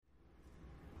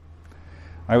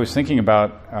I was thinking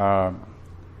about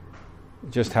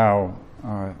just how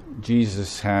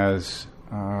Jesus has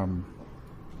come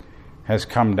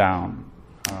down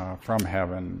from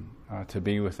heaven to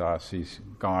be with us. He's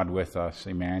God with us,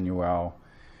 Emmanuel,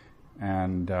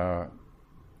 and how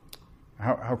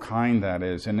kind that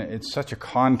is. And it's such a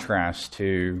contrast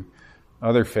to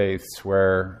other faiths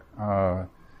where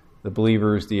the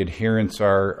believers, the adherents,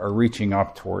 are reaching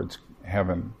up towards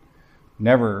heaven,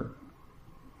 never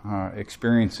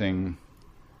experiencing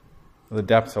the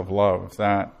depth of love,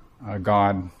 that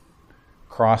God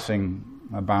crossing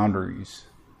boundaries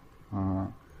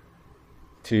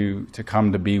to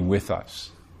come to be with us,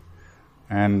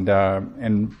 and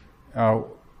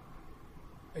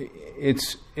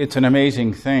it's an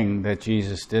amazing thing that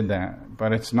Jesus did that,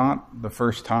 but it's not the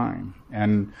first time.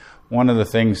 And one of the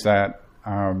things that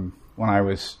when I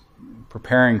was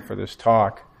preparing for this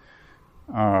talk,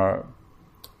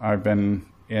 I've been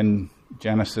in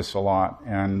Genesis a lot,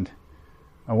 and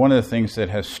one of the things that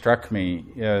has struck me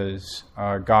is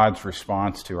God's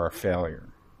response to our failure.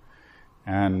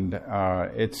 And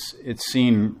it's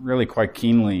seen really quite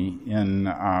keenly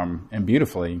and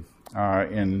beautifully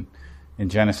in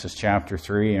Genesis chapter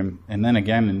 3, and then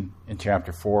again in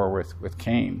chapter 4 with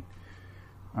Cain,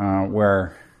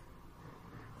 where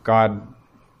God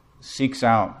seeks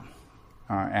out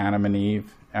Adam and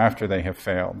Eve after they have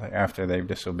failed, after they've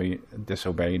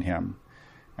disobeyed him,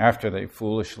 after they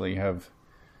foolishly have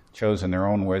chosen their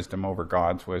own wisdom over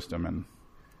God's wisdom, and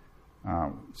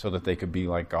so that they could be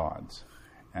like gods.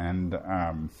 And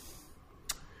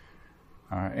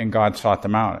God sought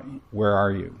them out. Where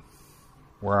are you?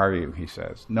 Where are you, he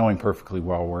says, knowing perfectly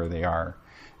well where they are,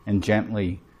 and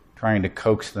gently trying to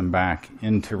coax them back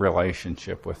into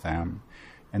relationship with them,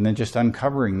 and then just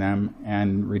uncovering them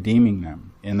and redeeming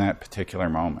them in that particular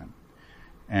moment.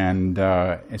 And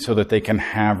so that they can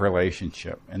have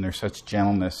relationship. And there's such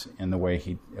gentleness in the way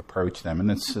he approached them.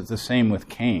 And it's the same with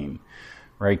Cain,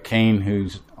 right? Cain,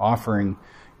 who's offering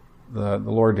the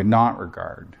Lord did not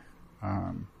regard.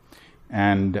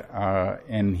 And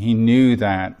he knew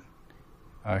that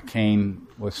Cain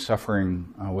was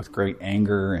suffering with great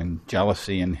anger and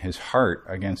jealousy in his heart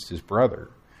against his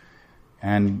brother.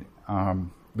 And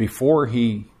before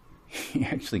he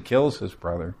actually kills his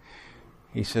brother,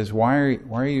 he says, why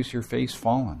is your face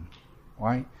fallen?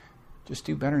 Why? Just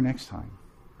do better next time,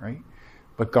 right?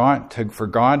 But for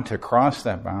God to cross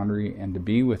that boundary and to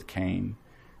be with Cain,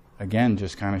 again,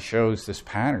 just kind of shows this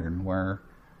pattern where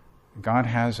God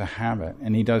has a habit,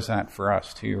 and he does that for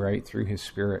us too, right? Through his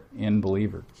Spirit in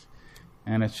believers.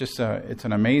 And it's just it's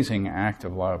an amazing act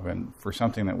of love, and for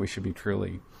something that we should be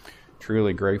truly,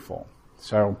 truly grateful.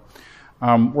 So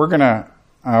we're gonna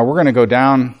go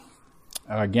down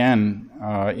again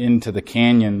into the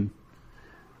canyon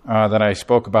that I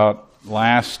spoke about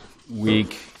last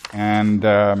week, and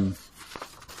to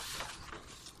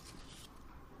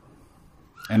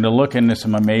look into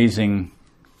some amazing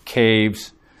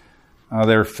caves.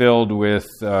 They're filled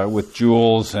with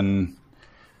jewels and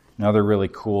other really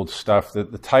cool stuff.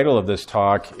 The title of this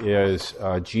talk is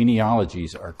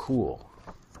 "Genealogies Are Cool."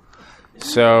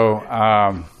 So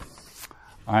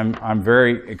I'm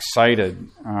very excited.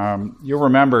 You'll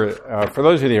remember, for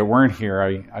those of you that weren't here,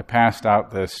 I passed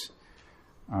out this.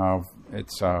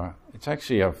 It's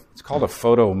called a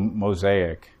photo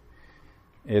mosaic.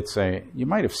 You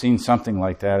might have seen something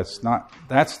like that.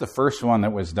 That's the first one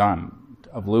that was done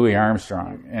of Louis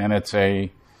Armstrong, and it's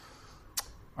a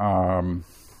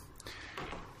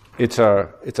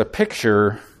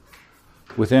picture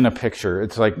within a picture.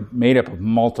 It's like made up of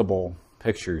multiple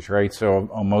pictures, right? So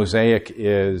a mosaic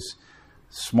is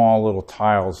small little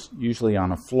tiles, usually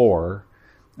on a floor,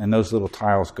 and those little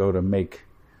tiles go to make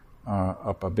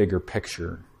up a bigger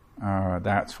picture.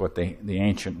 That's what the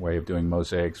ancient way of doing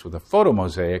mosaics. With a photo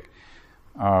mosaic,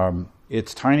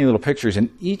 it's tiny little pictures, and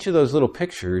each of those little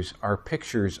pictures are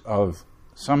pictures of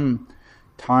some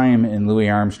time in Louis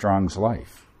Armstrong's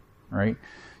life, right?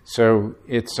 So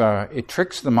it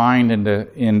tricks the mind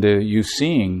into you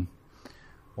seeing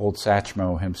old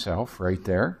Satchmo himself right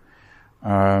there.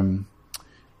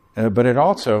 But it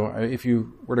also, if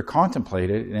you were to contemplate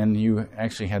it, and you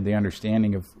actually had the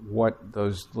understanding of what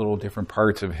those little different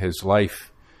parts of his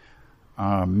life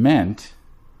meant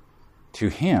to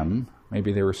him,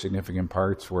 maybe there were significant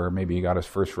parts where maybe he got his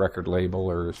first record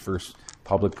label or his first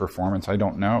public performance, I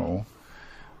don't know.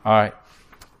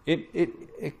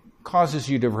 It causes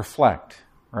you to reflect,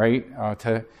 right?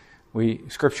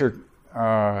 Scripture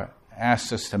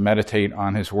asks us to meditate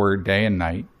on his word day and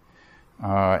night,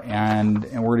 and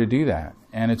we're to do that.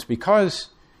 And it's because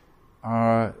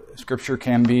Scripture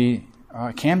can be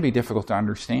difficult to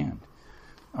understand.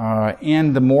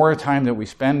 And the more time that we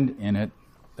spend in it,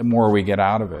 the more we get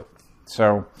out of it.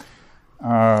 So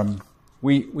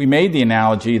we made the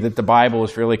analogy that the Bible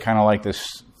is really kind of like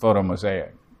this photo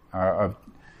mosaic.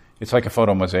 It's like a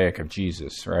photo mosaic of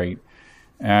Jesus, right?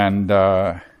 And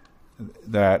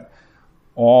that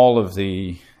all of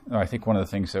I think one of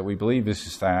the things that we believe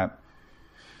is that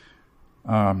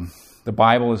the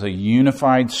Bible is a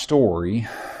unified story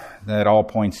that all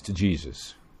points to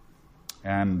Jesus.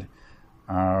 And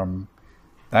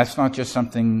that's not just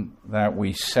something that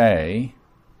we say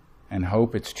and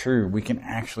hope it's true. We can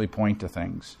actually point to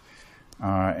things.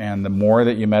 And the more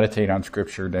that you meditate on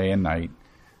Scripture day and night,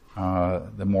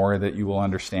 the more that you will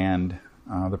understand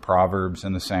the proverbs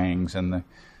and the sayings and the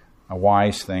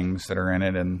wise things that are in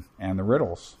it and the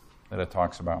riddles that it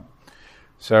talks about.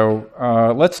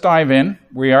 So let's dive in.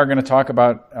 We are going to talk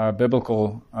about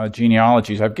biblical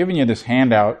genealogies. I've given you this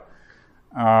handout,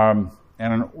 and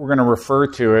we're going to refer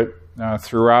to it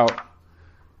throughout.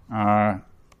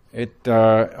 It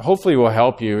hopefully will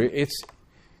help you. It's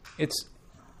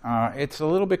a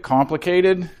little bit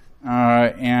complicated,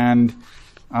 and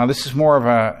this is more of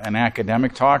an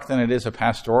academic talk than it is a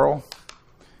pastoral,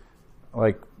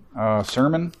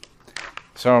 sermon.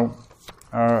 So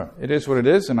it is what it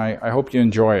is, and I hope you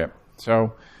enjoy it.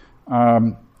 So,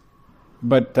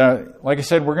 but like I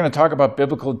said, we're going to talk about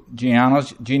biblical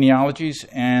genealogies,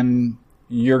 and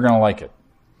you're going to like it.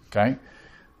 Okay,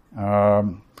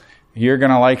 you're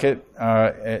going to like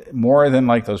it more than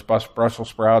like those Brussels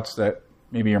sprouts that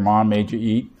maybe your mom made you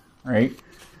eat, right?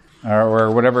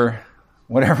 Or whatever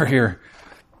your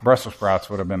Brussels sprouts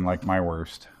would have been like my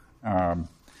worst. Now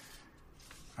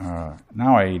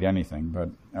I eat anything, but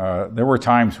there were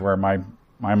times where my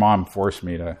mom forced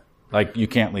me to, you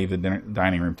can't leave the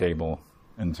dining room table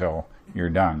until you're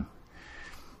done.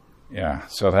 Yeah,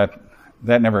 so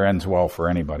that never ends well for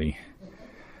anybody.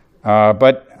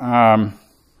 But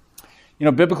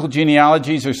biblical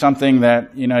genealogies are something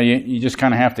that, you just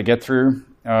kind of have to get through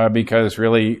because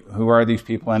really, who are these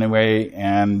people anyway?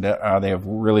 And they have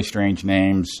really strange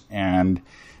names and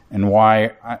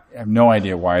why. I have no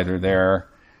idea why they're there.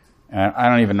 I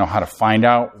don't even know how to find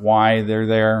out why they're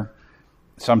there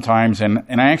sometimes. And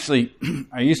I actually,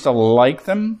 I used to like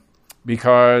them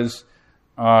because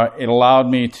it allowed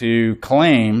me to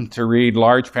claim to read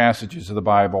large passages of the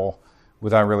Bible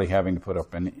without really having to put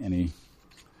up any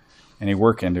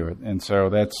work into it. And so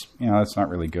that's not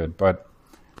really good. But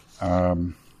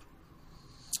it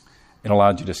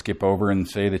allowed you to skip over and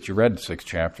say that you read 6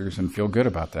 chapters and feel good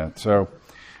about that. So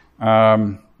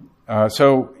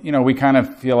we kind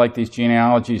of feel like these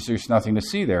genealogies, there's nothing to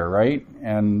see there, right?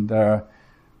 And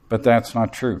but that's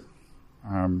not true.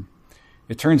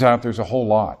 It turns out there's a whole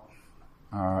lot.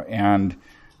 And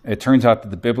it turns out that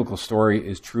the biblical story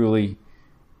is truly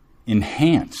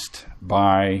enhanced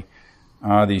by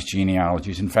these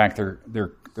genealogies. In fact,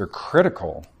 they're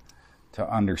critical to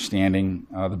understanding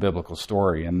the biblical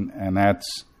story, and that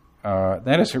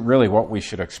is really what we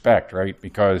should expect, right?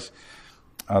 Because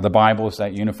the Bible is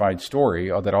that unified story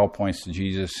that all points to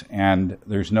Jesus, and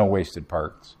there's no wasted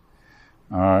parts.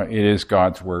 It is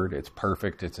God's word. It's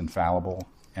perfect. It's infallible,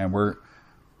 and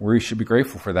we should be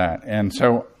grateful for that. And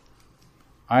so,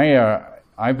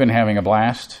 I've been having a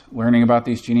blast learning about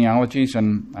these genealogies,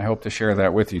 and I hope to share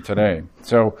that with you today.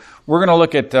 So we're going to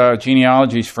look at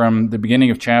genealogies from the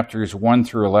beginning of chapters 1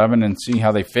 through 11 and see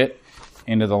how they fit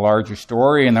into the larger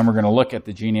story, and then we're going to look at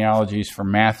the genealogies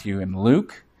from Matthew and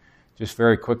Luke. Just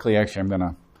very quickly, actually, I'm going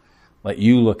to let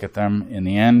you look at them in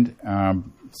the end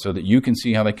so that you can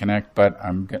see how they connect, but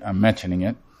I'm mentioning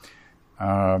it.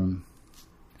 And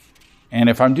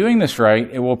if I'm doing this right,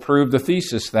 it will prove the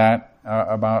thesis that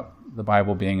about the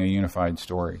Bible being a unified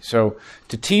story. So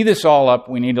to tee this all up,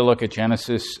 we need to look at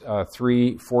Genesis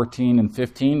 3, 14, and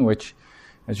 15, which,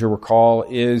 as you'll recall,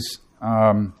 is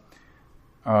after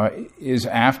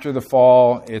the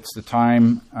fall. It's the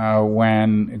time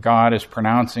when God is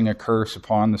pronouncing a curse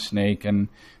upon the snake. And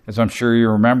as I'm sure you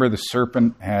remember, the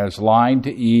serpent has lied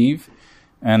to Eve,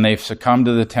 and they've succumbed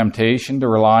to the temptation to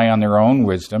rely on their own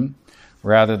wisdom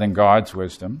rather than God's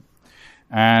wisdom.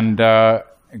 And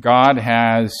God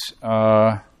has,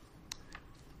 in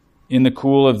the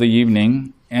cool of the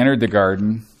evening, entered the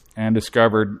garden and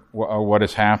discovered what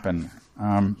has happened.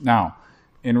 Now,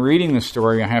 in reading the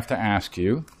story, I have to ask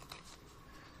you,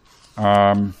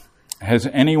 has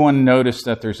anyone noticed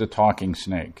that there's a talking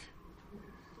snake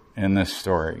in this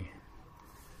story?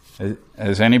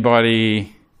 Has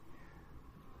anybody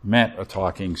met a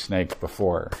talking snake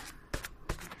before?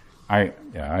 I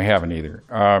haven't either.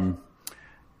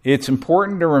 It's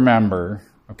important to remember,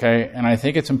 okay, and I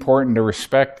think it's important to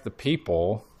respect the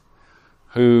people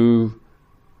who,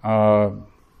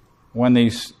 when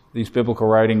these biblical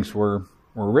writings were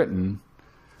written,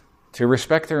 to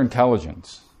respect their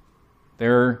intelligence.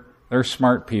 They're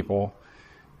smart people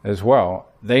as well.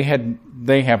 They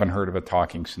haven't heard of a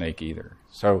talking snake either.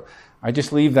 So I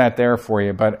just leave that there for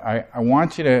you. But I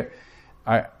want you to,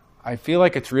 I feel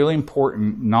like it's really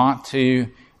important not to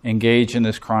engage in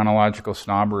this chronological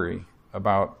snobbery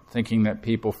about thinking that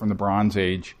people from the Bronze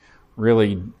Age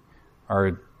really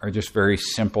are just very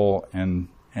simple and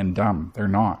dumb. They're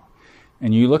not.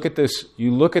 And you look at this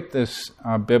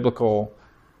biblical,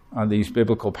 these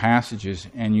biblical passages,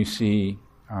 and you see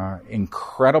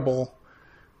incredible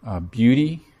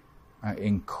beauty,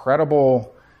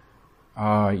 incredible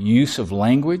use of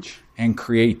language and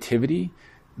creativity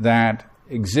that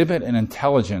exhibit an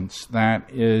intelligence that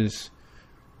is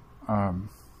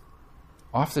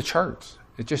off the charts.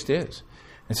 It just is.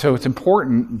 And so it's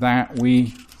important that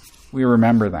we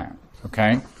remember that,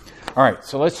 okay? All right,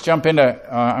 so let's jump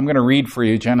into, I'm going to read for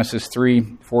you Genesis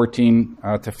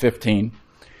 3:14 to 15.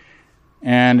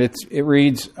 And it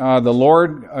reads, the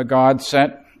Lord God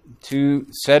said to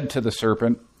the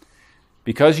serpent,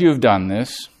 because you have done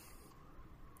this,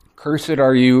 cursed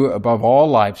are you above all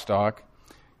livestock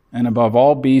and above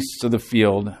all beasts of the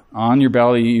field. On your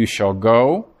belly you shall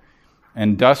go,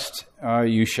 and dust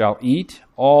you shall eat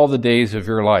all the days of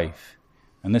your life.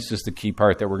 And this is the key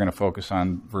part that we're going to focus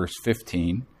on, verse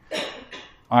 15.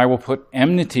 I will put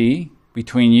enmity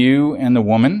between you and the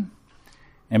woman,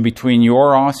 and between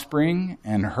your offspring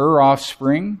and her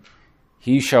offspring.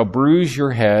 He shall bruise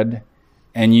your head,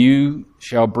 and you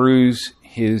shall bruise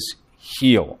his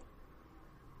heel.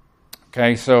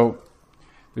 Okay, so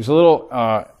there's a little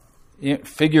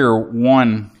figure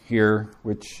 1 here,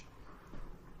 which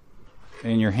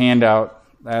in your handout,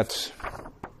 that's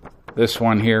this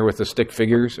one here with the stick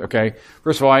figures. Okay,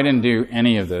 first of all, I didn't do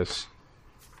any of this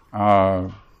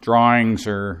drawings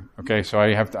or okay, so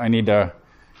I need to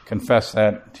confess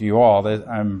that to you all that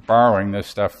I'm borrowing this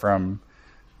stuff from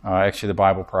actually the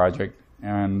Bible Project,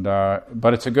 and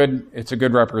but it's a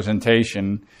good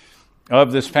representation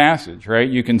of this passage, right?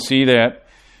 You can see that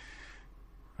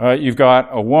you've got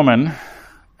a woman,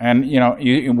 and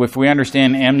if we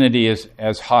understand enmity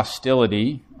as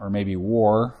hostility or maybe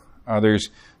war, there's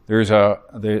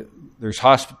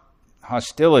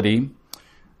hostility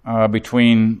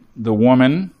between the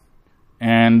woman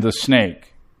and the snake.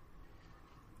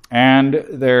 And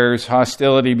there's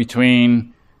hostility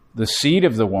between the seed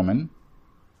of the woman,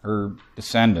 her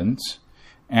descendants,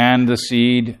 and the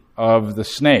seed of the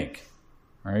snake,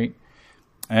 right?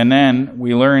 And then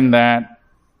we learn that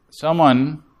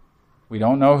someone, we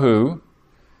don't know who,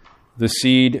 the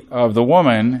seed of the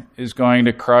woman is going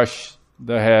to crush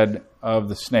the head of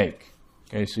the snake.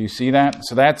 Okay, so you see that?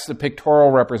 So that's the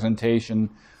pictorial representation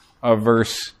of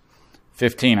verse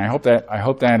 15. I hope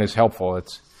that is helpful.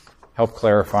 It's helped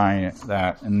clarify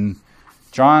that. And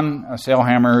John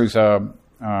Sailhammer,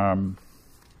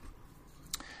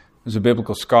 who's a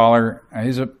biblical scholar,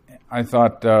 I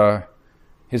thought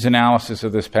his analysis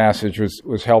of this passage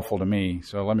was helpful to me.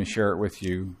 So let me share it with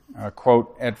you.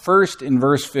 Quote, at first in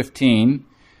verse 15,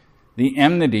 the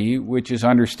enmity, which is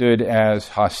understood as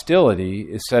hostility,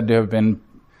 is said to have been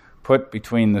put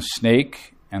between the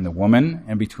snake and the woman,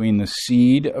 and between the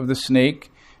seed of the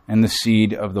snake and the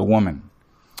seed of the woman.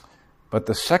 But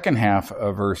the second half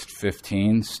of verse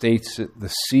 15 states that the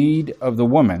seed of the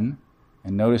woman,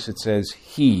 and notice it says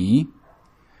he,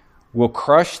 will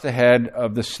crush the head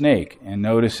of the snake. And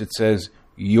notice it says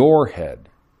your head,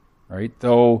 right?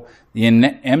 Though the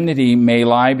enmity may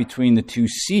lie between the two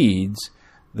seeds,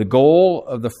 the goal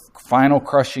of the final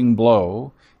crushing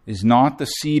blow is not the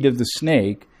seed of the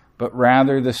snake, but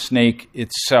rather the snake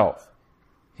itself.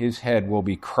 His head will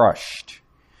be crushed.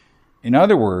 In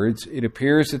other words, it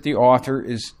appears that the author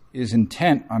is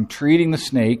intent on treating the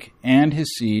snake and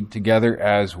his seed together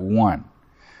as one.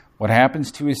 What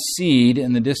happens to his seed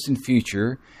in the distant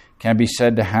future can be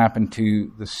said to happen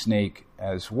to the snake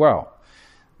as well.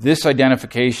 This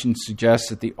identification suggests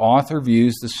that the author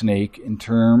views the snake in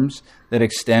terms that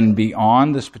extend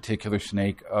beyond this particular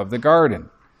snake of the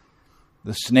garden.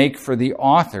 The snake for the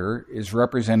author is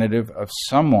representative of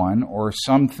someone or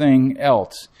something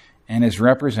else and is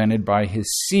represented by his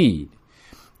seed.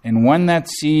 And when that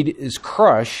seed is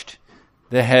crushed,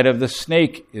 the head of the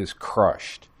snake is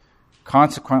crushed.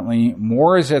 Consequently,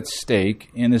 more is at stake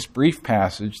in this brief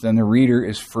passage than the reader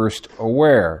is first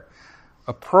aware.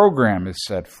 A program is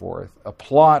set forth, a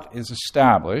plot is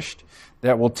established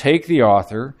that will take the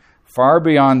author far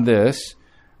beyond this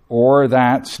or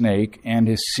that snake and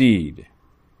his seed.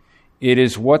 It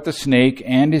is what the snake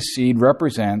and his seed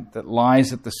represent that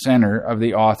lies at the center of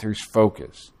the author's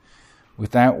focus.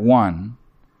 With that one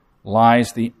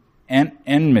lies the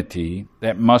enmity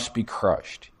that must be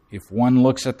crushed. If one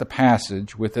looks at the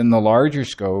passage within the larger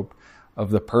scope of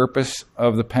the purpose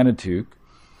of the Pentateuch,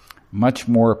 much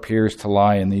more appears to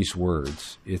lie in these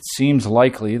words. It seems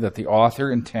likely that the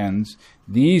author intends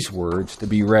these words to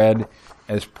be read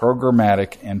as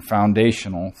programmatic and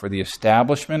foundational for the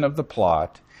establishment of the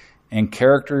plot and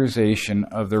characterization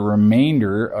of the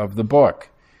remainder of the book.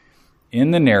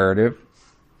 In the narrative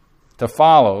to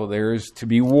follow, there is to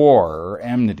be war or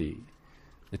enmity.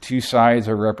 The two sides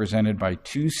are represented by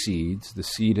two seeds, the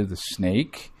seed of the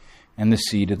snake and the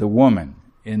seed of the woman.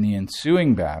 In the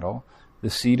ensuing battle, the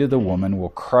seed of the woman will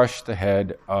crush the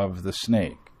head of the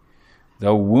snake.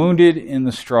 Though wounded in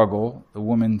the struggle, the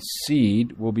woman's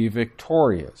seed will be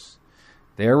victorious.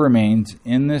 There remains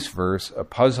in this verse a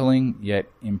puzzling yet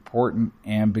important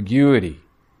ambiguity.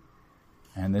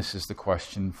 And this is the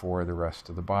question for the rest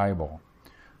of the Bible.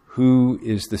 Who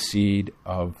is the seed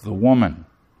of the woman?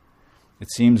 It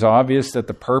seems obvious that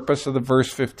the purpose of the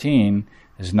verse 15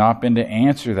 has not been to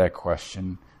answer that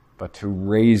question, but to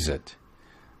raise it.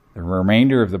 The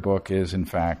remainder of the book is, in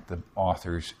fact, the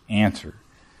author's answer.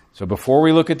 So before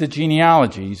we look at the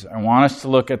genealogies, I want us to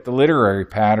look at the literary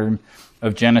pattern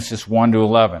of Genesis 1 to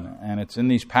 11. And it's in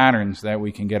these patterns that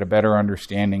we can get a better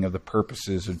understanding of the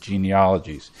purposes of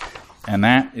genealogies. And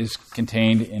that is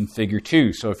contained in Figure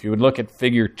 2. So if you would look at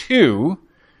Figure 2,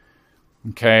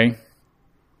 okay,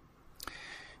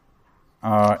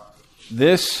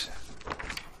 that's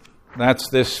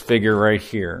this figure right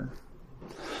here.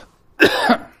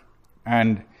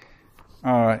 And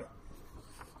there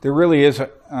really is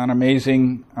an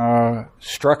amazing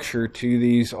structure to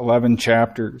these 11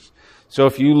 chapters. So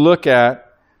if you look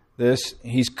at this,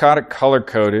 he's got it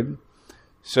color-coded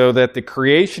so that the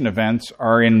creation events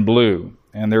are in blue.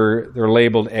 And they're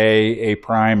labeled A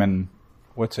prime, and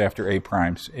what's after A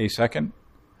primes? A second?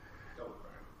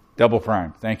 Double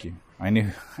prime. Thank you. I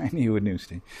knew you would know,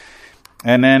 Steve.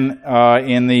 And then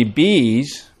in the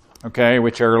B's, okay,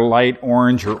 which are light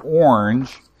orange or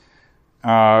orange,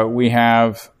 we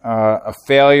have a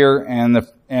failure and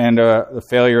the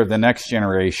failure of the next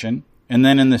generation. And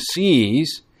then in the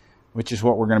C's, which is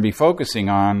what we're going to be focusing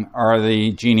on, are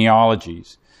the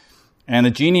genealogies. And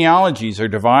the genealogies are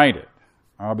divided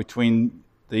between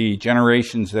the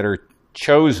generations that are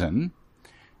chosen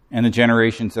and the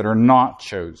generations that are not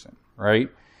chosen, right?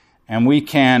 And we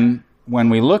can, when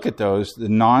we look at those, the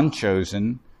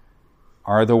non-chosen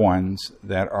are the ones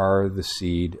that are the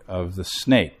seed of the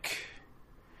snake.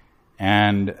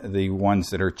 And the ones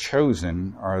that are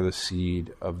chosen are the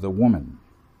seed of the woman.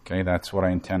 Okay, that's what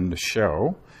I intend to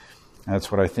show.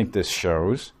 That's what I think this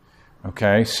shows.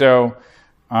 Okay, so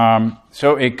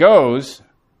it goes,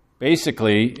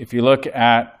 basically, if you look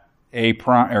at A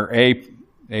prime,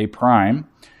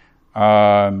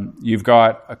 you've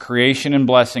got a creation and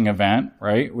blessing event,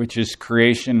 right, which is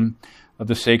creation of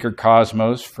the sacred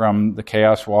cosmos from the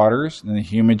chaos waters, and the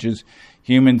humans'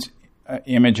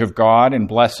 image of God and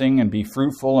blessing, and be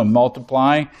fruitful and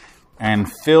multiply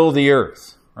and fill the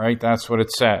earth, right? That's what it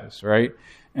says, right?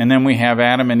 And then we have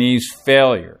Adam and Eve's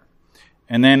failure.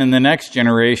 And then in the next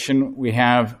generation, we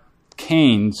have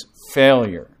Cain's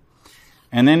failure.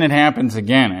 And then it happens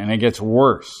again, and it gets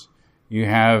worse. You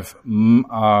have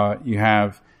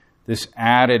this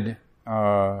added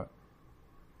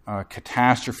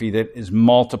catastrophe that is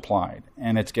multiplied,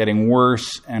 and it's getting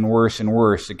worse and worse and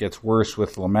worse. It gets worse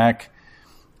with Lamech,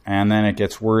 and then it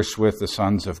gets worse with the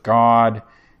sons of God,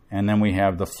 and then we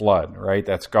have the flood, right?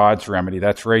 That's God's remedy.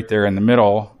 That's right there in the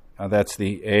middle. That's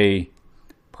the A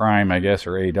prime, I guess,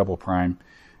 or A double prime.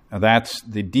 That's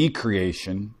the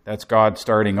decreation. That's God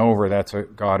starting over. That's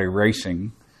God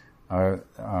erasing.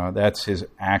 That's his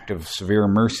act of severe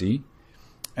mercy.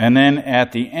 And then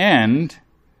at the end,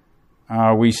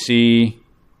 we see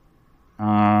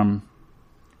Abram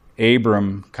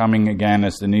coming again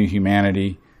as the new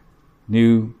humanity,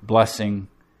 new blessing.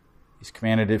 He's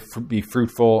commanded to be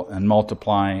fruitful and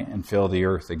multiply and fill the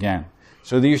earth again.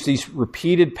 So there's these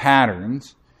repeated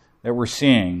patterns that we're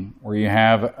seeing where you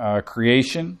have a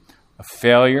creation, a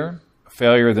failure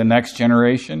of the next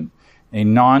generation, a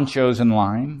non-chosen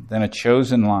line, then a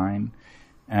chosen line,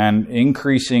 and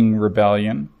increasing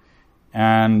rebellion,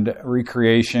 and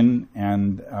recreation,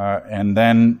 and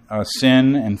then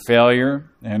sin and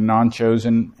failure, and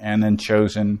non-chosen, and then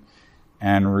chosen,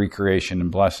 and recreation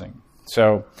and blessing.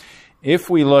 So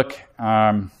if we look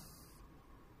at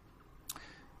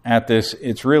this,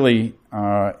 it's really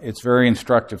it's very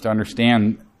instructive to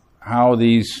understand how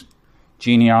these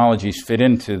genealogies fit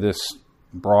into this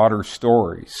broader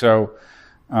story. So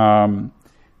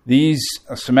these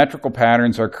symmetrical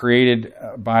patterns are created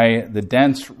by the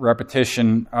dense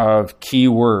repetition of key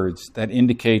words that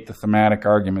indicate the thematic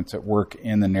arguments at work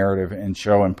in the narrative and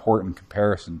show important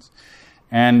comparisons.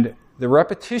 And the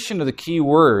repetition of the key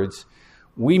words,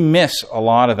 we miss a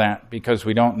lot of that because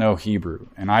we don't know Hebrew,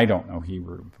 and I don't know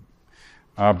Hebrew.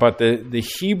 But the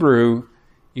Hebrew,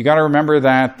 you got to remember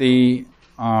that these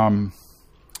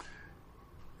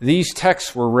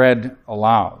texts were read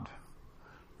aloud,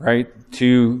 right,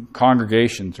 to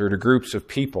congregations or to groups of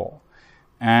people.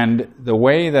 And the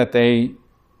way that they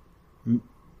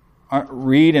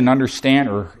read and understand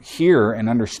or hear and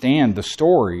understand the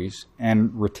stories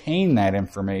and retain that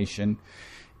information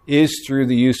is through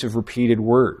the use of repeated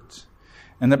words.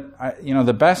 And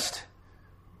the best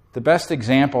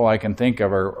example I can think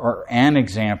of, or an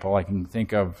example I can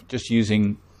think of just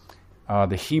using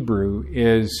the Hebrew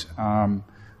is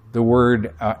the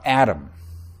word Adam.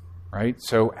 Right?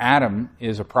 So Adam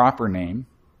is a proper name,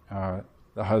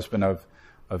 the husband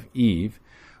of Eve,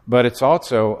 but it's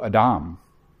also Adam,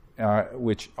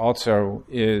 which also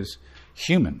is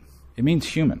human. It means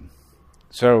human.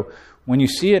 So when you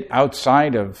see it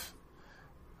outside of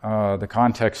the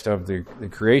context of the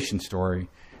creation story,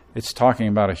 it's talking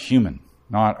about a human,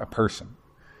 not a person.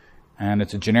 And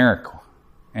it's a generic.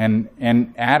 And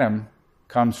Adam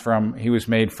he was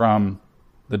made from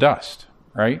the dust,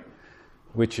 right?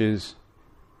 Which is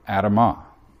Adamah,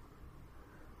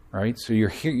 right? So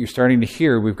you're starting to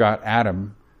hear we've got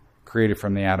Adam created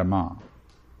from the Adamah,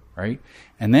 right?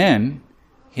 And then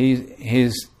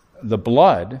the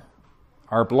blood,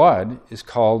 our blood, is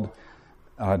called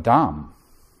Dam.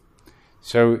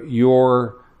 So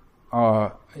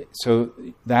so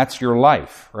that's your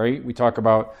life, right? We talk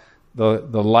about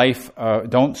the life.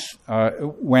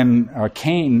 When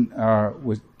Cain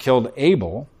killed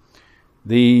Abel,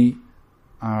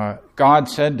 God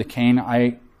said to Cain,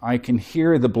 I can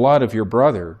hear the blood of your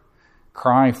brother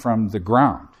cry from the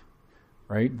ground,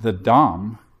 right? The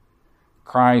Dam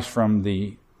cries from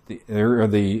the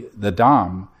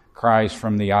Dam cries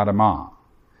from the Adamah,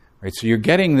 right? So you're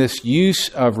getting this use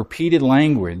of repeated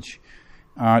language.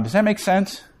 Does that make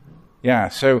sense? Yeah,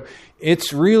 so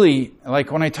it's really,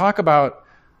 like when I talk about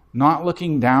not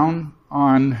looking down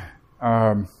on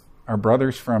our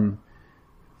brothers from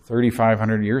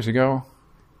 3,500 years ago,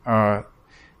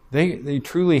 they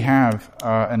truly have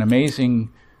an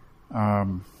amazing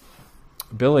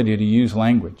ability to use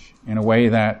language in a way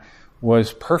that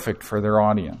was perfect for their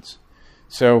audience.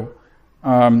 So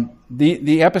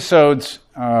the episodes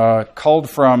culled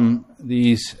from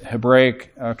these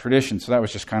Hebraic traditions, so that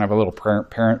was just kind of a little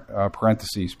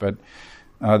parentheses, but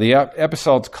the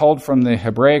episodes culled from the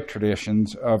Hebraic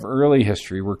traditions of early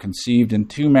history were conceived in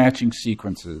two matching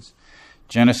sequences,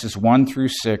 Genesis 1 through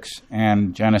 6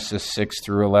 and Genesis 6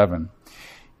 through 11.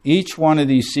 Each one of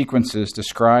these sequences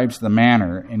describes the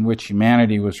manner in which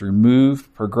humanity was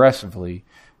removed progressively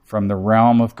from the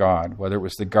realm of God, whether it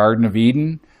was the Garden of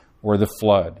Eden or the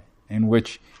flood, in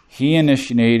which he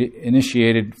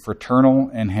initiated fraternal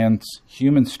and hence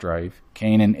human strife,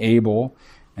 Cain and Abel,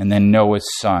 and then Noah's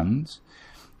sons,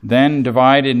 then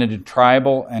divided into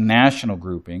tribal and national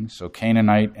groupings, so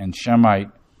Canaanite and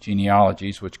Shemite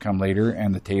genealogies, which come later,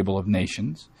 and the Table of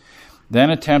Nations, then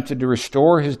attempted to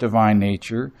restore his divine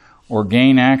nature or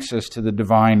gain access to the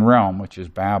divine realm, which is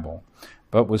Babel,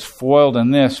 but was foiled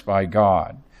in this by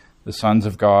God, the sons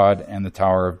of God, and the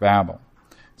Tower of Babel.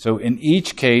 So in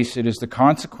each case, it is the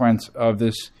consequence of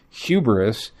this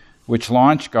hubris which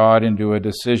launched God into a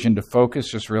decision to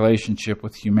focus his relationship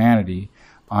with humanity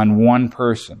on one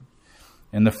person.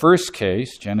 In the first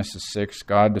case, Genesis 6,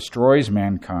 God destroys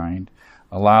mankind,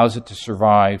 allows it to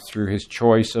survive through his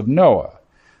choice of Noah,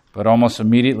 but almost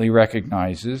immediately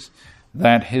recognizes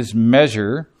that his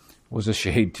measure was a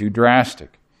shade too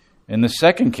drastic. In the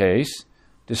second case,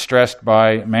 distressed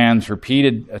by man's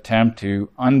repeated attempt to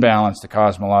unbalance the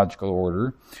cosmological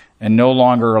order and no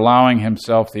longer allowing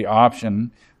himself the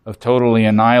option of totally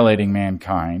annihilating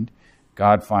mankind,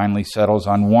 God finally settles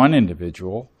on one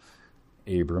individual,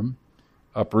 Abram,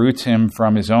 uproots him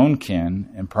from his own kin,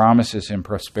 and promises him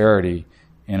prosperity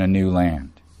in a new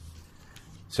land.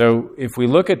 So if we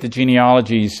look at the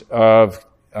genealogies of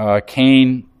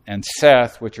Cain and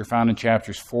Seth, which are found in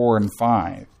chapters 4 and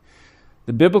 5,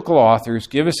 the biblical authors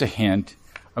give us a hint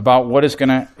about what is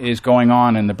going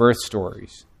on in the birth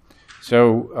stories.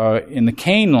 So in the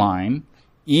Cain line,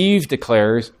 Eve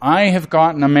declares, I have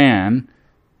gotten a man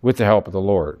with the help of the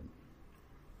Lord.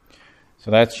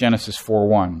 So that's Genesis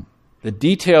 4:1. The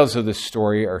details of this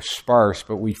story are sparse,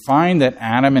 but we find that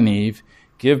Adam and Eve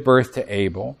give birth to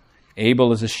Abel.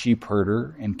 Abel is a sheep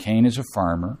herder, and Cain is a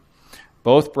farmer.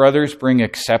 Both brothers bring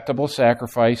acceptable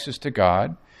sacrifices to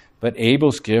God, but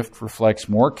Abel's gift reflects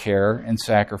more care and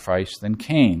sacrifice than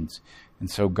Cain's. And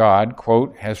so God,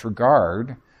 quote, has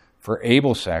regard for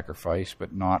Abel's sacrifice,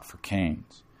 but not for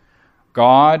Cain's.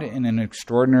 God, in an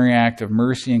extraordinary act of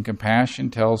mercy and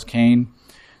compassion, tells Cain,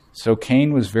 so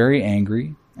Cain was very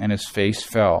angry, and his face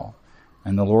fell.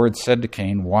 And the Lord said to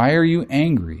Cain, why are you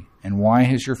angry, and why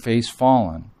has your face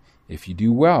fallen? If you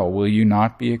do well, will you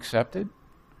not be accepted?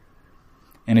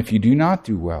 And if you do not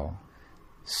do well,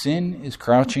 sin is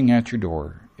crouching at your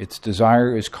door. Its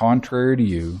desire is contrary to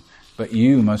you, but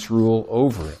you must rule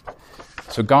over it.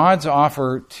 So God's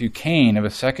offer to Cain of a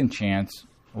second chance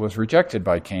was rejected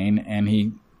by Cain, and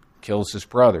he kills his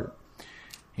brother.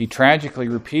 He tragically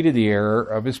repeated the error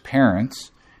of his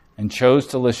parents and chose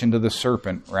to listen to the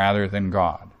serpent rather than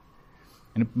God.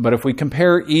 But if we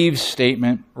compare Eve's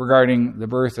statement regarding the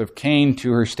birth of Cain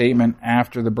to her statement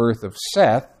after the birth of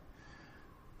Seth,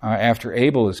 after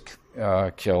Abel is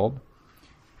killed,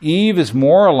 Eve is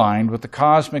more aligned with the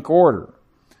cosmic order.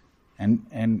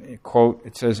 And quote,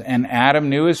 it says, and Adam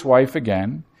knew his wife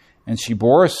again, and she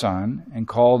bore a son and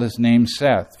called his name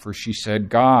Seth, for she said,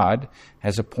 God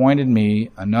has appointed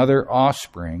me another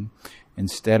offspring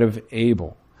instead of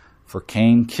Abel, for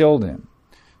Cain killed him.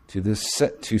 To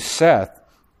Seth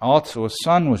also a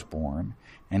son was born,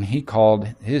 and he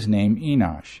called his name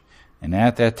Enosh. And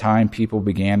at that time people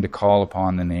began to call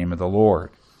upon the name of the Lord.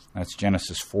 That's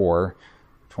Genesis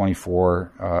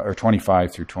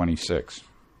 4:25 through 26.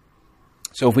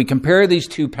 So if we compare these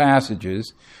two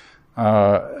passages,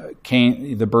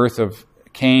 the birth of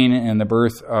Cain and the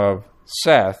birth of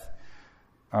Seth,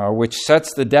 which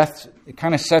sets it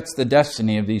kind of sets the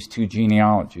destiny of these two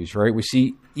genealogies, right? We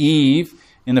see Eve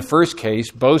in the first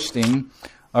case boasting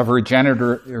of her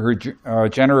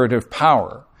generative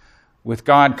power, with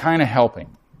God kind of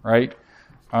helping, right?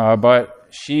 But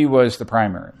she was the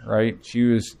primary, right? She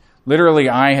was literally,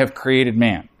 I have created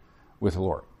man with the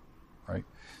Lord, right?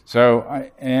 So,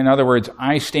 in other words,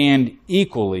 I stand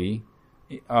equally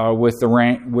with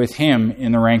him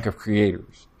in the rank of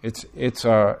creators. It's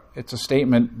a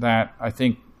statement that I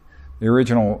think the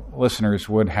original listeners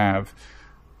would have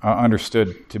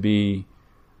understood to be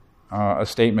a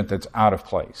statement that's out of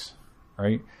place,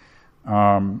 right?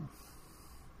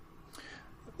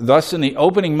 Thus, in the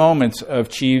opening moments of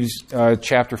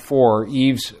chapter 4,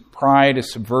 Eve's pride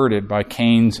is subverted by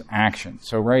Cain's action.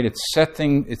 So, right, it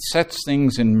sets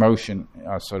things in motion,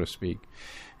 so to speak.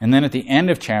 And then at the end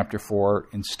of chapter 4,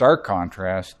 in stark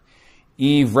contrast,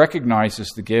 Eve recognizes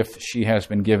the gift she has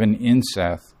been given in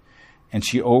Seth, and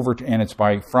it's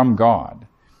from God,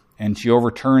 and she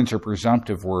overturns her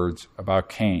presumptive words about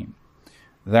Cain.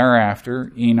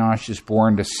 Thereafter, Enosh is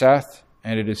born to Seth,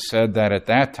 and it is said that at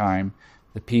that time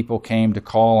the people came to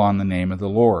call on the name of the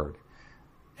Lord.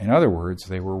 In other words,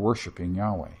 they were worshiping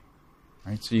Yahweh.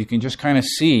 Right? So you can just kind of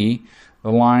see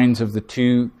the lines of the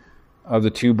two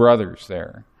brothers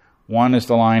there. One is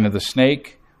the line of the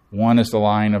snake, one is the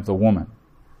line of the woman.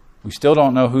 We still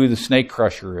don't know who the snake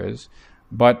crusher is,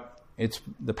 but it's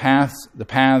the paths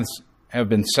have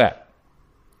been set,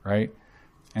 right?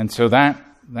 And so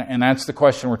that's the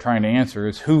question we're trying to answer,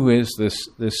 is who is this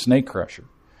snake crusher?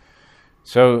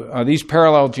 So these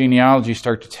parallel genealogies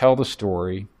start to tell the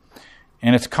story,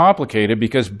 and it's complicated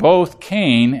because both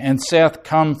Cain and Seth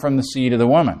come from the seed of the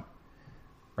woman.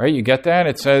 Right? You get that?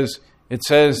 It says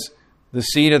the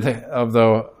seed of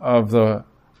the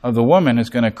woman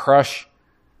is going to crush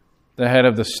the head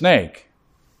of the snake,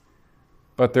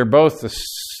 but they're both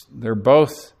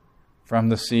from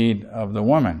the seed of the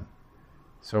woman.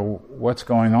 So what's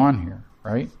going on here,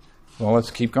 right? Well,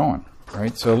 let's keep going,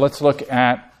 right? So let's look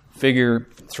at Figure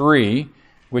 3,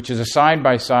 which is a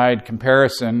side-by-side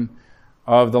comparison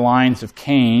of the lines of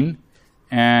Cain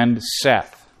and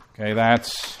Seth. Okay,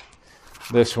 that's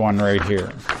this one right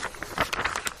here.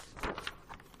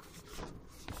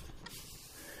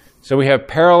 So we have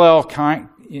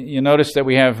you notice that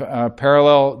we have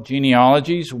parallel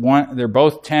genealogies. They're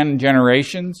both 10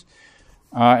 generations,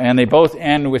 and they both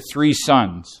end with 3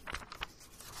 sons.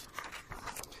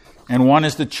 And one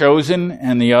is the chosen,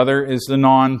 and the other is the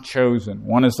non-chosen.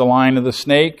 One is the line of the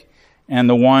snake, and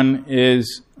the one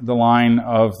is the line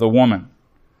of the woman.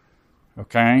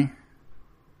 Okay?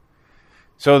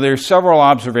 So there's several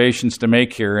observations to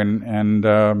make here, and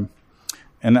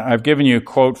I've given you a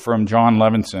quote from John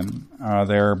Levinson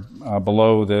there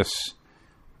below this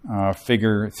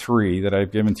figure 3 that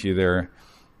I've given to you there.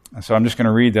 So I'm just going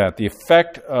to read that. The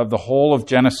effect of the whole of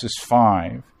Genesis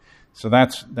 5. So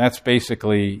that's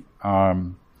basically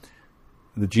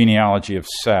the genealogy of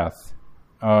Seth,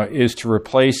 is to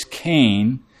replace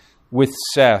Cain with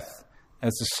Seth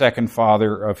as the second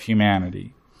father of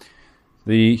humanity.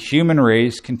 The human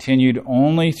race continued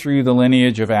only through the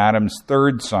lineage of Adam's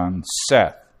third son,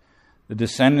 Seth, the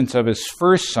descendants of his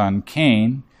first son,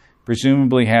 Cain,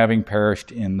 presumably having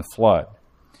perished in the flood.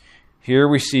 Here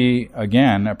we see,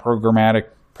 again, a programmatic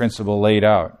principle laid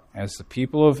out, as the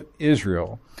people of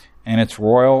Israel and its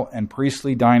royal and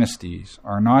priestly dynasties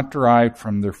are not derived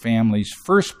from their family's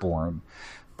firstborn,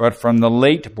 but from the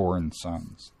late-born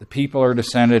sons. The people are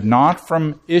descended not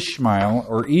from Ishmael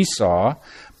or Esau,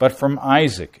 but from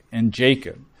Isaac and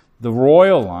Jacob. The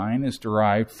royal line is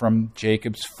derived from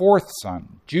Jacob's fourth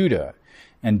son, Judah,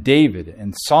 and David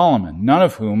and Solomon, none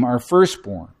of whom are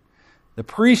firstborn. The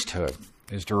priesthood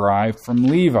is derived from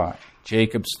Levi,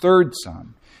 Jacob's third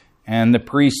son, and the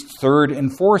priest's third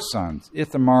and fourth sons,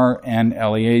 Ithamar and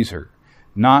Eleazar,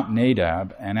 not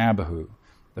Nadab and Abihu,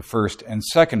 the first and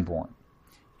secondborn.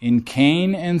 In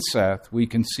Cain and Seth, we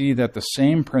can see that the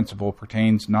same principle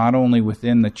pertains not only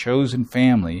within the chosen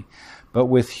family, but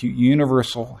with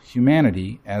universal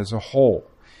humanity as a whole.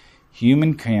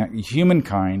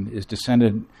 Humankind is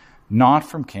descended not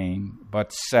from Cain,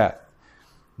 but Seth,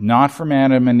 not from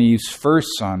Adam and Eve's first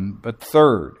son, but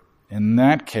third. In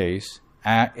that case,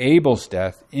 Abel's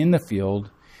death in the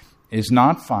field is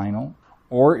not final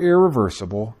or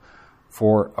irreversible,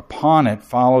 for upon it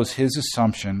follows his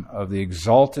assumption of the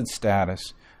exalted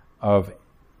status of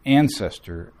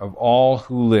ancestor of all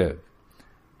who live.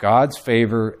 God's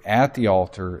favor at the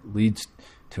altar leads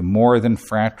to more than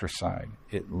fratricide.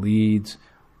 It leads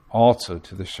also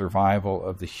to the survival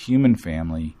of the human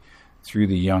family through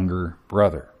the younger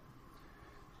brother.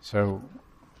 So,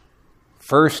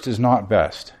 first is not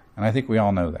best. And I think we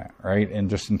all know that, right? And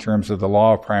just in terms of the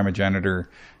law of primogeniture,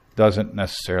 doesn't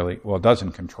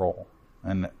control.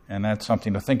 And that's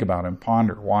something to think about and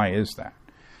ponder. Why is that?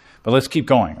 But let's keep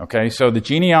going, okay? So the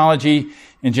genealogy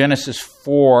in Genesis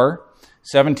 4,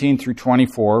 17 through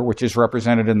 24, which is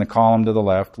represented in the column to the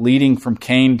left, leading from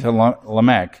Cain to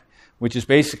Lamech, which is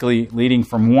basically leading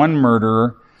from one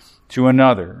murderer to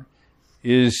another,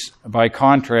 is, by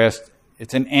contrast,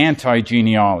 it's an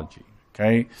anti-genealogy.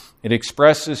 Okay? It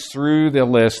expresses through the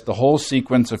list the whole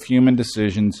sequence of human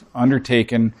decisions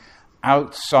undertaken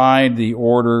outside the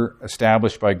order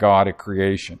established by God at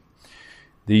creation.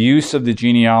 The use of the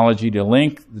genealogy to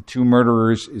link the two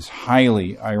murderers is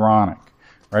highly ironic.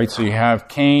 Right? So you have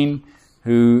Cain,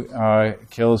 who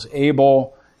kills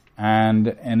Abel, and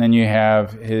then you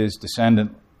have his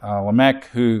descendant Lamech,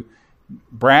 who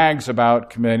brags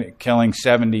about killing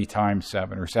 70 times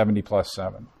 7, or 70 plus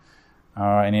 7.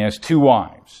 And he has 2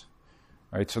 wives.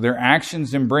 Right? So their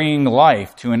actions in bringing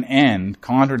life to an end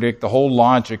contradict the whole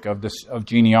logic of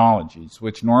genealogies,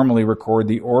 which normally record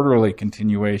the orderly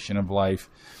continuation of life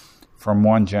from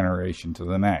one generation to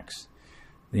the next.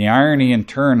 The irony in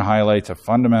turn highlights a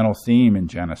fundamental theme in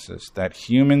Genesis, that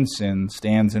human sin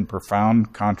stands in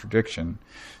profound contradiction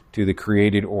to the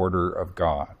created order of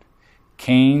God.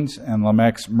 Cain's and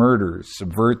Lamech's murders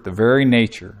subvert the very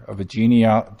nature of a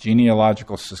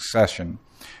genealogical succession,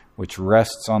 which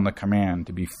rests on the command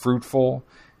to be fruitful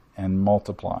and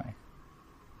multiply.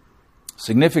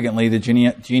 Significantly, the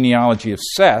genealogy of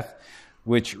Seth,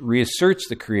 which reasserts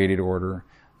the created order,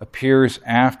 appears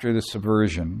after the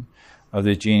subversion of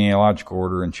the genealogical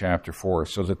order in chapter 4,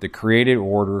 so that the created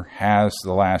order has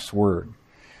the last word.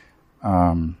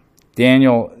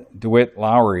 Daniel DeWitt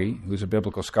Lowry, who's a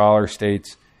biblical scholar,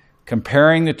 states,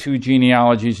 comparing the two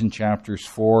genealogies in chapters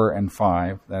 4 and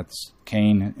 5, that's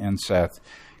Cain and Seth,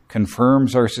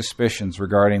 confirms our suspicions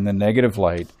regarding the negative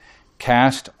light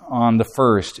cast on the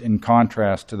first in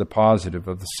contrast to the positive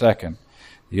of the second.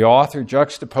 The author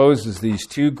juxtaposes these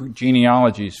two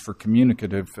genealogies for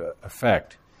communicative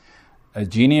effect. A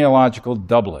genealogical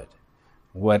doublet.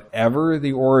 Whatever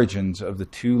the origins of the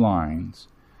two lines,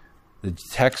 the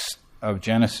text of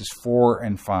Genesis 4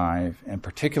 and 5, and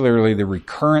particularly the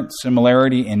recurrent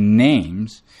similarity in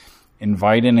names,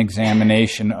 invite an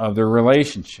examination of their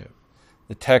relationship.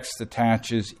 The text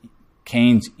attaches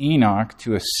Cain's Enoch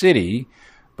to a city,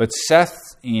 but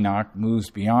Seth's Enoch moves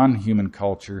beyond human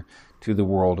culture to the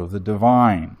world of the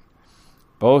divine.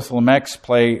 Both Lamech's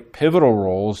play pivotal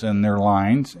roles in their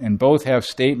lines, and both have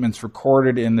statements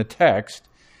recorded in the text,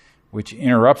 which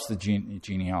interrupts the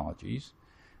genealogies.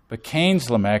 But Cain's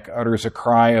Lamech utters a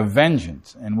cry of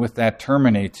vengeance, and with that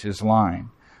terminates his line,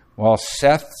 while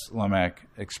Seth's Lamech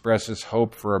expresses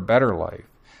hope for a better life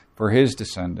for his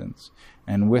descendants,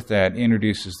 and with that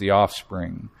introduces the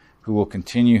offspring who will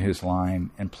continue his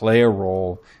line and play a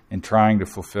role in trying to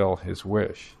fulfill his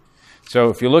wish. So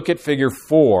if you look at figure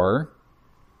 4,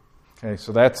 Okay,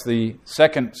 so that's the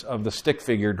second of the stick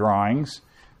figure drawings.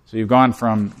 So you've gone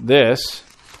from this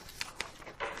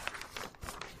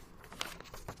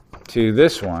to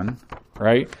this one,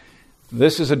 right?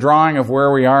 This is a drawing of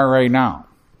where we are right now,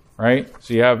 right?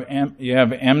 So you have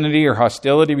enmity or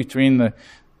hostility between the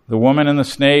woman and the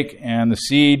snake and the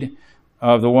seed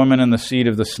of the woman and the seed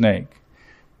of the snake.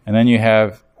 And then you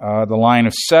have the line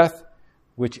of Seth,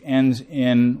 which ends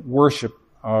in worship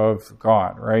of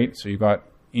God, right? So you've got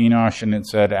Enosh, and it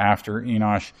said after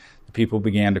Enosh, the people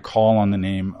began to call on the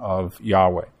name of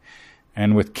Yahweh.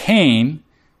 And with Cain,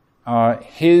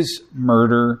 his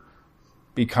murder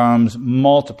becomes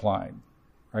multiplied,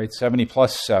 right? 70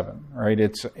 plus 7, right?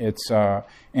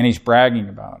 And he's bragging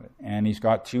about it. And he's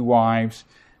got 2 wives,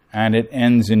 and it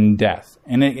ends in death.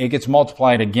 And it gets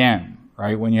multiplied again,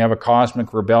 right? When you have a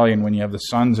cosmic rebellion, when you have the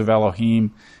sons of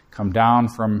Elohim come down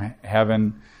from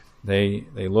heaven, they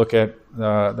look at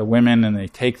the women and they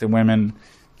take the women,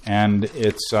 and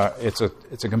it's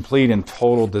a complete and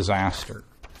total disaster,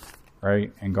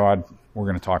 right? And God, we're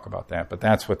going to talk about that, but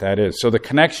that's what that is. So the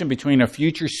connection between a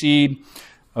future seed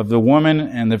of the woman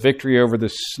and the victory over the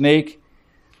snake,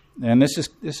 and this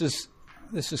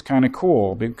is kind of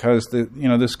cool because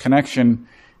this connection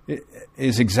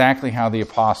is exactly how the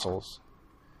apostles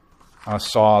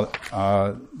saw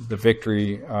the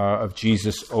victory of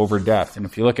Jesus over death. And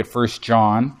if you look at 1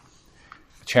 John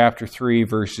chapter 3,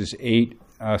 verses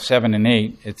 7 and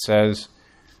 8, it says,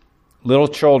 "Little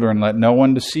children, let no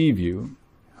one deceive you.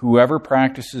 Whoever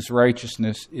practices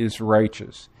righteousness is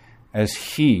righteous, as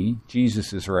he,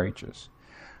 Jesus, is righteous.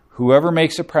 Whoever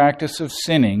makes a practice of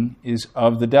sinning is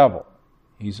of the devil.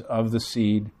 He's of the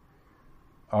seed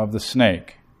of the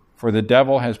snake. For the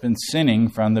devil has been sinning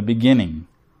from the beginning.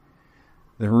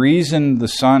 The reason the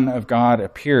Son of God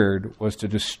appeared was to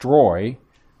destroy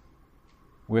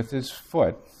with his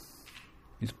foot,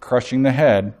 he's crushing the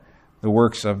head, the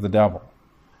works of the devil."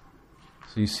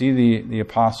 So you see the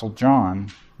Apostle John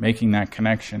making that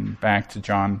connection back to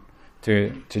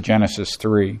Genesis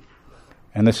 3.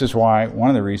 And this is why, one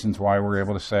of the reasons why we're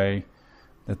able to say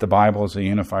that the Bible is a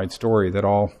unified story that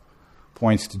all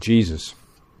points to Jesus.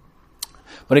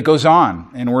 But it goes on,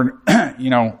 and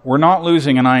we're not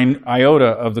losing an iota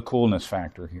of the coolness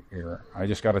factor here. I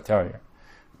just got to tell you,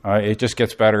 it just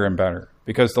gets better and better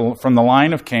because from the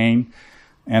line of Cain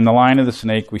and the line of the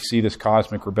snake, we see this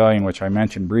cosmic rebellion, which I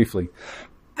mentioned briefly.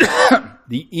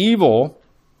 The evil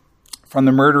from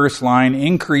the murderous line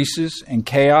increases, and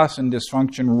chaos and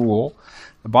dysfunction rule.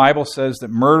 The Bible says that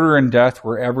murder and death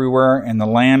were everywhere, and the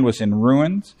land was in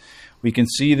ruins. We can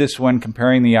see this when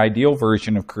comparing the ideal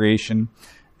version of creation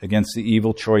against the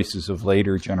evil choices of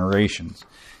later generations.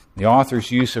 The author's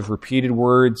use of repeated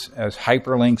words as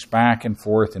hyperlinks back and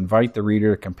forth invite the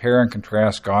reader to compare and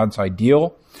contrast God's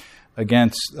ideal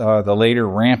against the later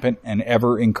rampant and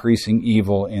ever-increasing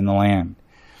evil in the land.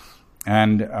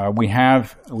 And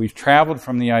we've traveled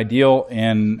from the ideal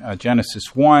in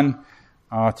Genesis 1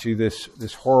 to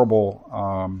this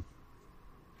horrible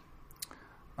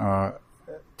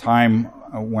time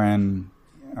when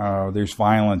there's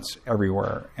violence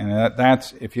everywhere. And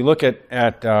that's if you look at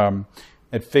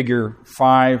figure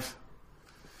 5,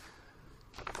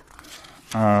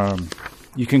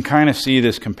 you can kind of see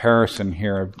this comparison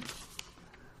here.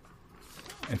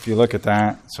 If you look at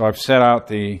that, so I've set out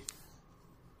the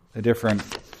different.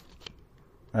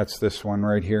 That's this one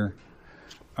right here.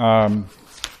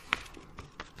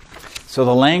 So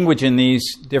the language in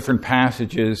these different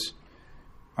passages,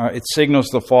 it signals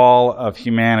the fall of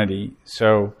humanity.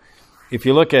 So if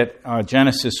you look at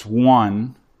Genesis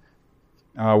 1,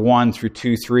 1 through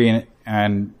 2, 3,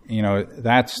 and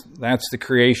that's the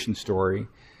creation story.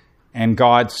 And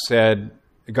God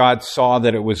saw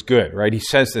that it was good, right? He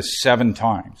says this 7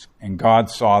 times, and God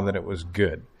saw that it was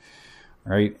good,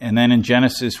 right? And then in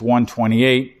Genesis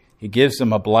 1:28, he gives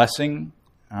them a blessing,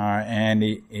 and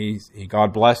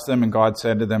God blessed them, and God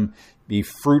said to them, "Be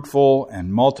fruitful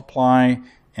and multiply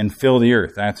and fill the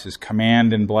earth." That's his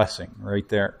command and blessing right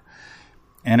there.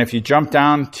 And if you jump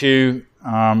down to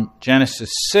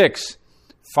Genesis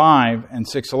 6:5 and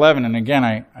 6:11, and again,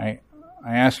 I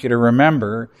ask you to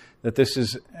remember that this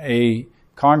is a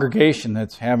congregation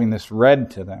that's having this read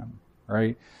to them,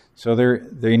 right? So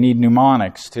they need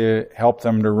mnemonics to help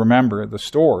them to remember the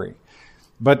story.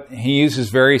 But he uses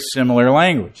very similar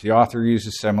language. The author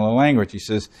uses similar language. He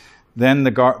says, "Then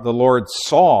the Lord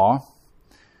saw,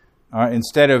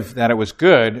 instead of that it was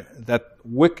good, that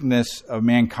wickedness of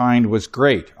mankind was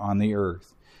great on the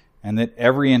earth, and that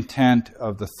every intent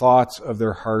of the thoughts of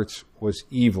their hearts was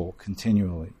evil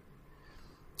continually."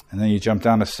 And then you jump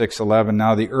down to 6:11.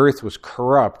 "Now the earth was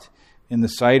corrupt in the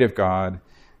sight of God,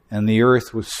 and the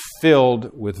earth was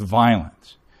filled with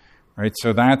violence. Right?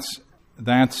 So that's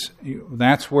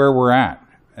where we're at.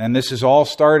 And this is all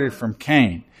started from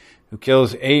Cain, who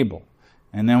kills Abel.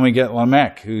 And then we get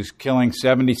Lamech, who's killing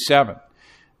 77.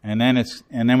 And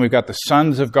then we've got the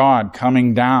sons of God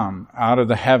coming down out of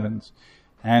the heavens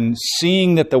and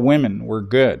seeing that the women were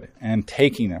good and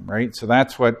taking them, right? So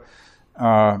that's what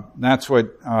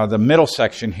the middle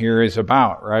section here is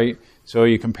about, right? So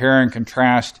you compare and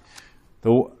contrast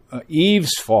the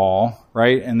Eve's fall,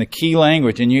 right, and the key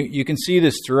language, and you can see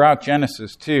this throughout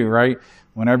Genesis too, right?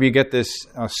 Whenever you get this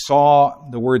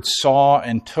the word saw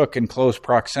and took in close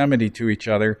proximity to each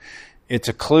other, it's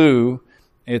a clue,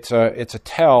 it's a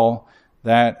tell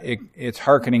that it's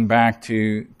hearkening back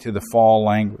to the fall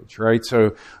language, right?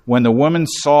 So when the woman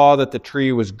saw that the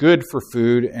tree was good for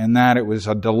food and that it was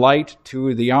a delight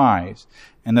to the eyes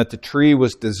and that the tree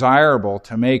was desirable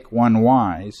to make one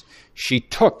wise, she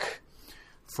took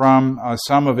from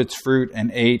some of its fruit and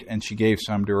ate, and she gave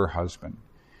some to her husband.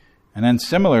 And then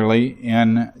similarly,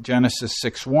 in Genesis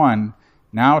 6:1,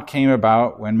 now it came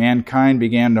about when mankind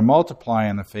began to multiply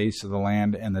on the face of the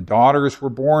land, and the daughters were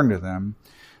born to them,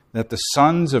 that the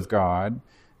sons of God,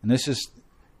 and this is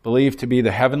believed to be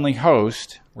the heavenly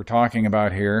host we're talking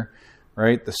about here,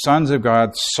 right? The sons of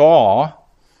God saw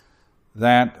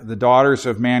that the daughters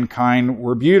of mankind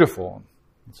were beautiful.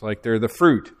 It's like they're the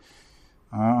fruit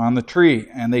on the tree,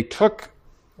 and they took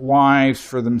wives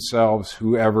for themselves,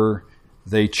 whoever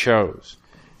they chose.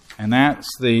 And that's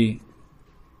the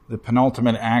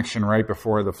penultimate action right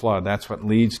before the flood. That's what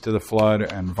leads to the flood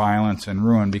and violence and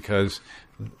ruin, because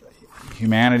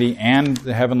humanity and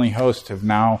the heavenly host have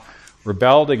now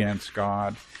rebelled against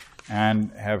God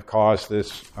and have caused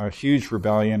this huge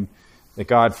rebellion that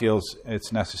God feels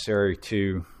it's necessary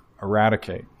to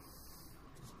eradicate.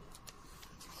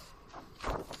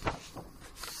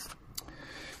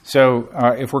 So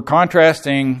if we're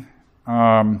contrasting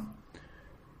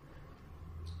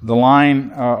the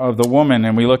line of the woman,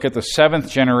 and we look at the seventh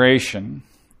generation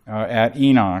at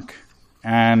Enoch,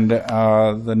 and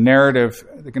the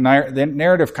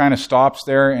narrative kind of stops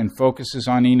there and focuses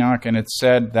on Enoch, and it's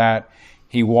said that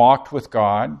he walked with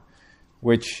God,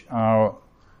 which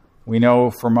we know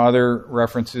from other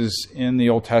references in the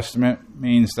Old Testament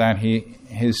means that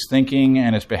his thinking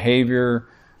and his behavior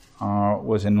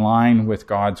was in line with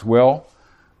God's will.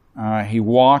 He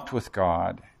walked with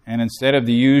God. And instead of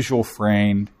the usual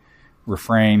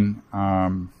refrain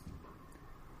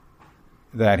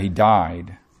that he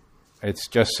died, it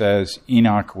just says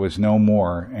Enoch was no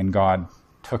more and God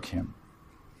took him.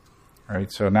 All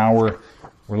right, so now we're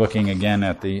looking again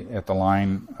at the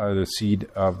line of the seed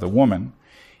of the woman.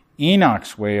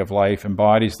 Enoch's way of life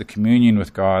embodies the communion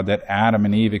with God that Adam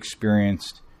and Eve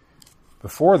experienced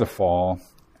before the fall,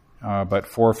 but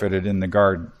forfeited in the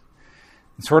garden.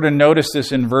 And sort of notice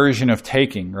this inversion of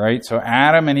taking, right? So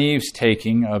Adam and Eve's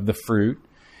taking of the fruit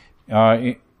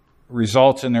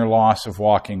results in their loss of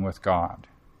walking with God,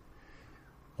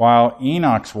 while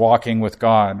Enoch's walking with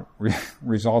God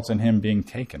results in him being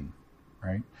taken,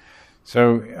 right?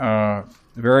 So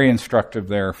very instructive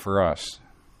there for us.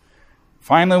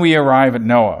 Finally, we arrive at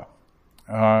Noah,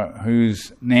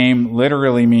 whose name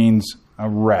literally means a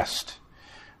rest.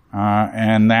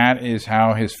 And that is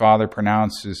how his father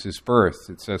pronounces his birth.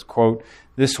 It says, quote,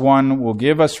 "This one will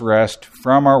give us rest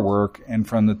from our work and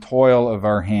from the toil of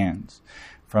our hands,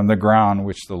 from the ground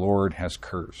which the Lord has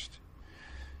cursed."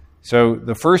 So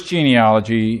the first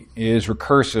genealogy is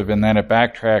recursive in that it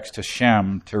backtracks to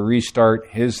Shem to restart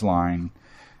his line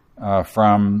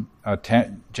from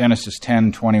Genesis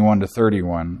 10:21 to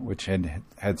 31, which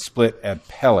had split at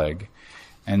Peleg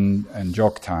and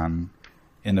Joktan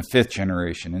in the fifth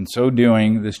generation. In so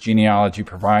doing, this genealogy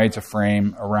provides a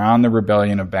frame around the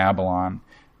rebellion of Babylon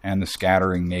and the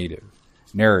scattering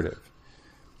narrative.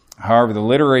 However, the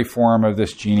literary form of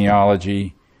this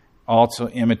genealogy also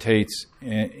imitates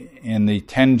in the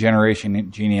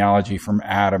 10-generation genealogy from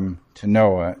Adam to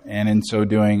Noah, and in so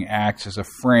doing acts as a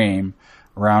frame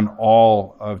around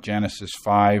all of Genesis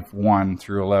 5:1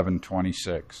 through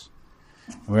 11:26.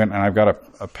 And I've got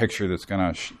a picture that's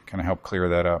going to kind of help clear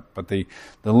that up. But the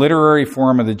literary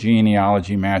form of the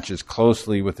genealogy matches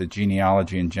closely with the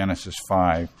genealogy in Genesis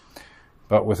 5,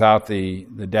 but without the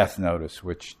death notice,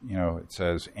 which, it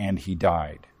says, "and he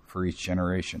died," for each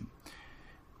generation.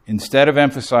 Instead of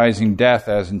emphasizing death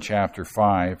as in chapter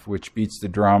 5, which beats the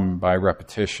drum by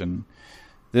repetition,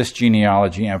 this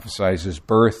genealogy emphasizes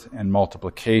birth and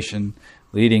multiplication,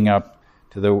 leading up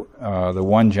to the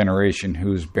one generation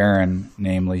who's barren,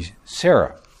 namely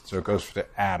Sarah. So it goes to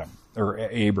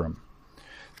Abram.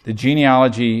 the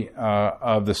genealogy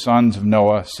of the sons of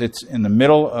Noah sits in the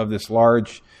middle of this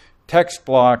large text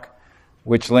block,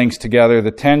 which links together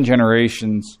the 10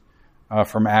 generations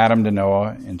from Adam to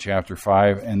Noah in chapter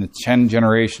 5, and the 10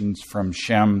 generations from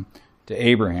Shem to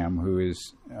Abraham, who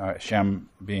is Shem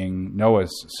being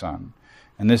Noah's son.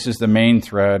 And this is the main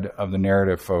thread of the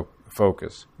narrative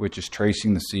focus, which is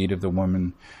tracing the seed of the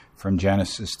woman from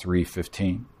Genesis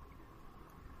 3:15.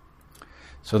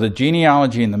 So the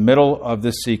genealogy in the middle of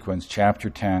this sequence, chapter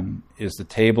 10, is the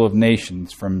table of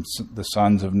nations from the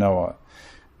sons of Noah.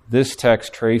 This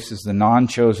text traces the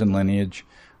non-chosen lineage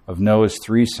of Noah's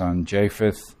 3 sons,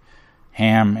 Japheth,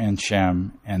 Ham, and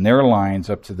Shem, and their lines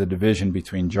up to the division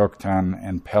between Joktan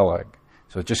and Peleg.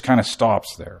 So it just kind of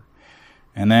stops there.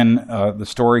 And then the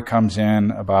story comes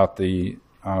in about the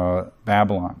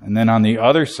Babylon. And then on the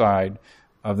other side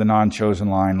of the non-chosen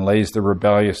line lays the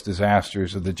rebellious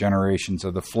disasters of the generations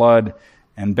of the flood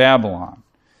and Babylon.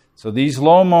 So these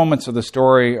low moments of the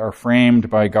story are framed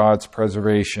by God's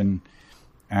preservation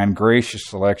and gracious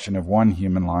selection of one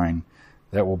human line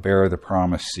that will bear the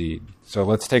promised seed. So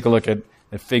let's take a look at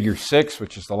figure 6,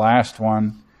 which is the last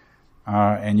one.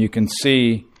 And you can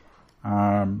see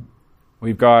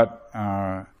we've got,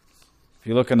 if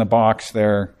you look in the box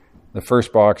there, the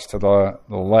first box to the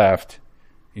left,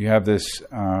 you have this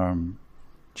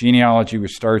genealogy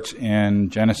which starts in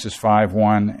Genesis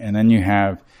 5:1, and then you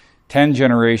have 10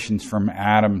 generations from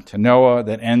Adam to Noah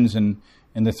that ends in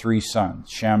the 3 sons,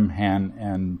 Shem, Ham,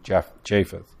 and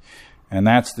Japheth. And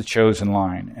that's the chosen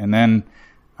line. And then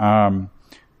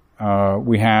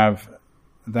we have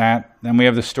that. Then we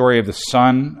have the story of the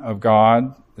Son of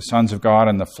God, the sons of God,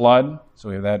 and the flood. So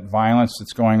we have that violence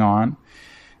that's going on.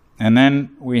 And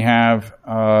then we have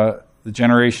the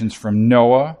generations from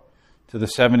Noah to the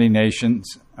 70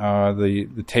 nations,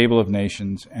 the table of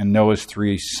nations, and Noah's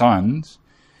 3 sons.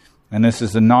 And this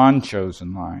is the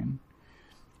non-chosen line.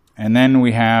 And then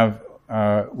we have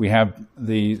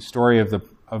the story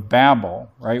of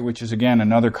Babel, right, which is again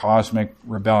another cosmic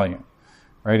rebellion,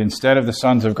 right? Instead of the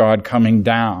sons of God coming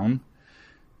down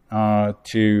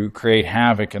to create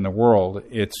havoc in the world,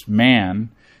 it's man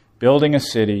building a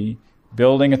city,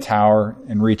 building a tower,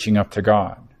 and reaching up to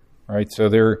God, right? So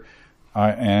they're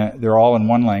all in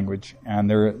one language,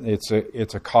 and it's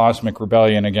a cosmic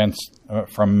rebellion against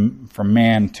from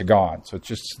man to God. So it's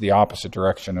just the opposite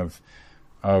direction of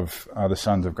the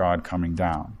sons of God coming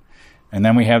down. And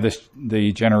then we have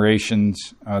the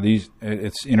generations.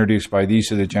 It's introduced by these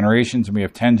are the generations, and we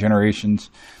have 10 generations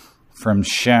from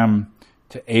Shem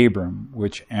to Abram,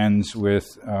 which ends with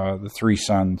the 3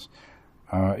 sons,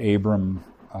 Abram,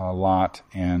 Lot,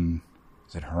 and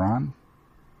is it Haran?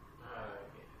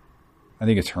 I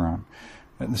think it's Haran.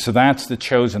 So that's the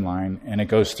chosen line, and it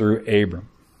goes through Abram,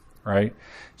 right?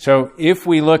 So if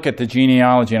we look at the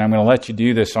genealogy, and I'm going to let you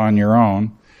do this on your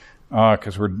own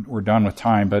because we're done with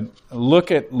time, but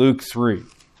look at Luke 3,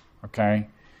 okay?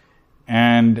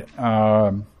 And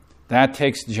that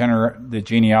takes the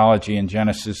genealogy in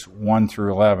Genesis 1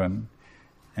 through 11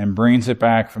 and brings it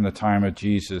back from the time of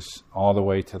Jesus all the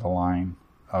way to the line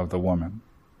of the woman.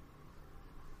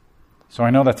 So I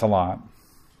know that's a lot,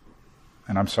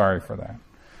 and I'm sorry for that.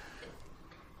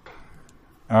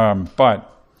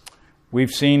 But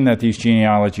we've seen that these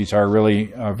genealogies are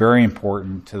really very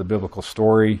important to the biblical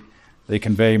story. They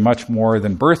convey much more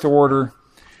than birth order,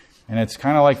 and it's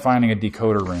kind of like finding a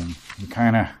decoder ring.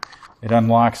 It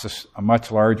unlocks a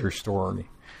much larger story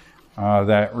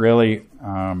that really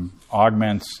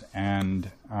augments and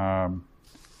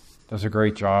does a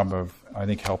great job of, I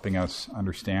think, helping us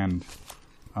understand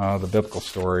the biblical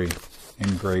story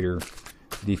in greater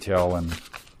detail, and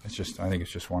I think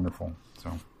it's just wonderful.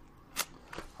 So,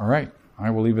 all right, I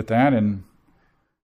will leave it at that, and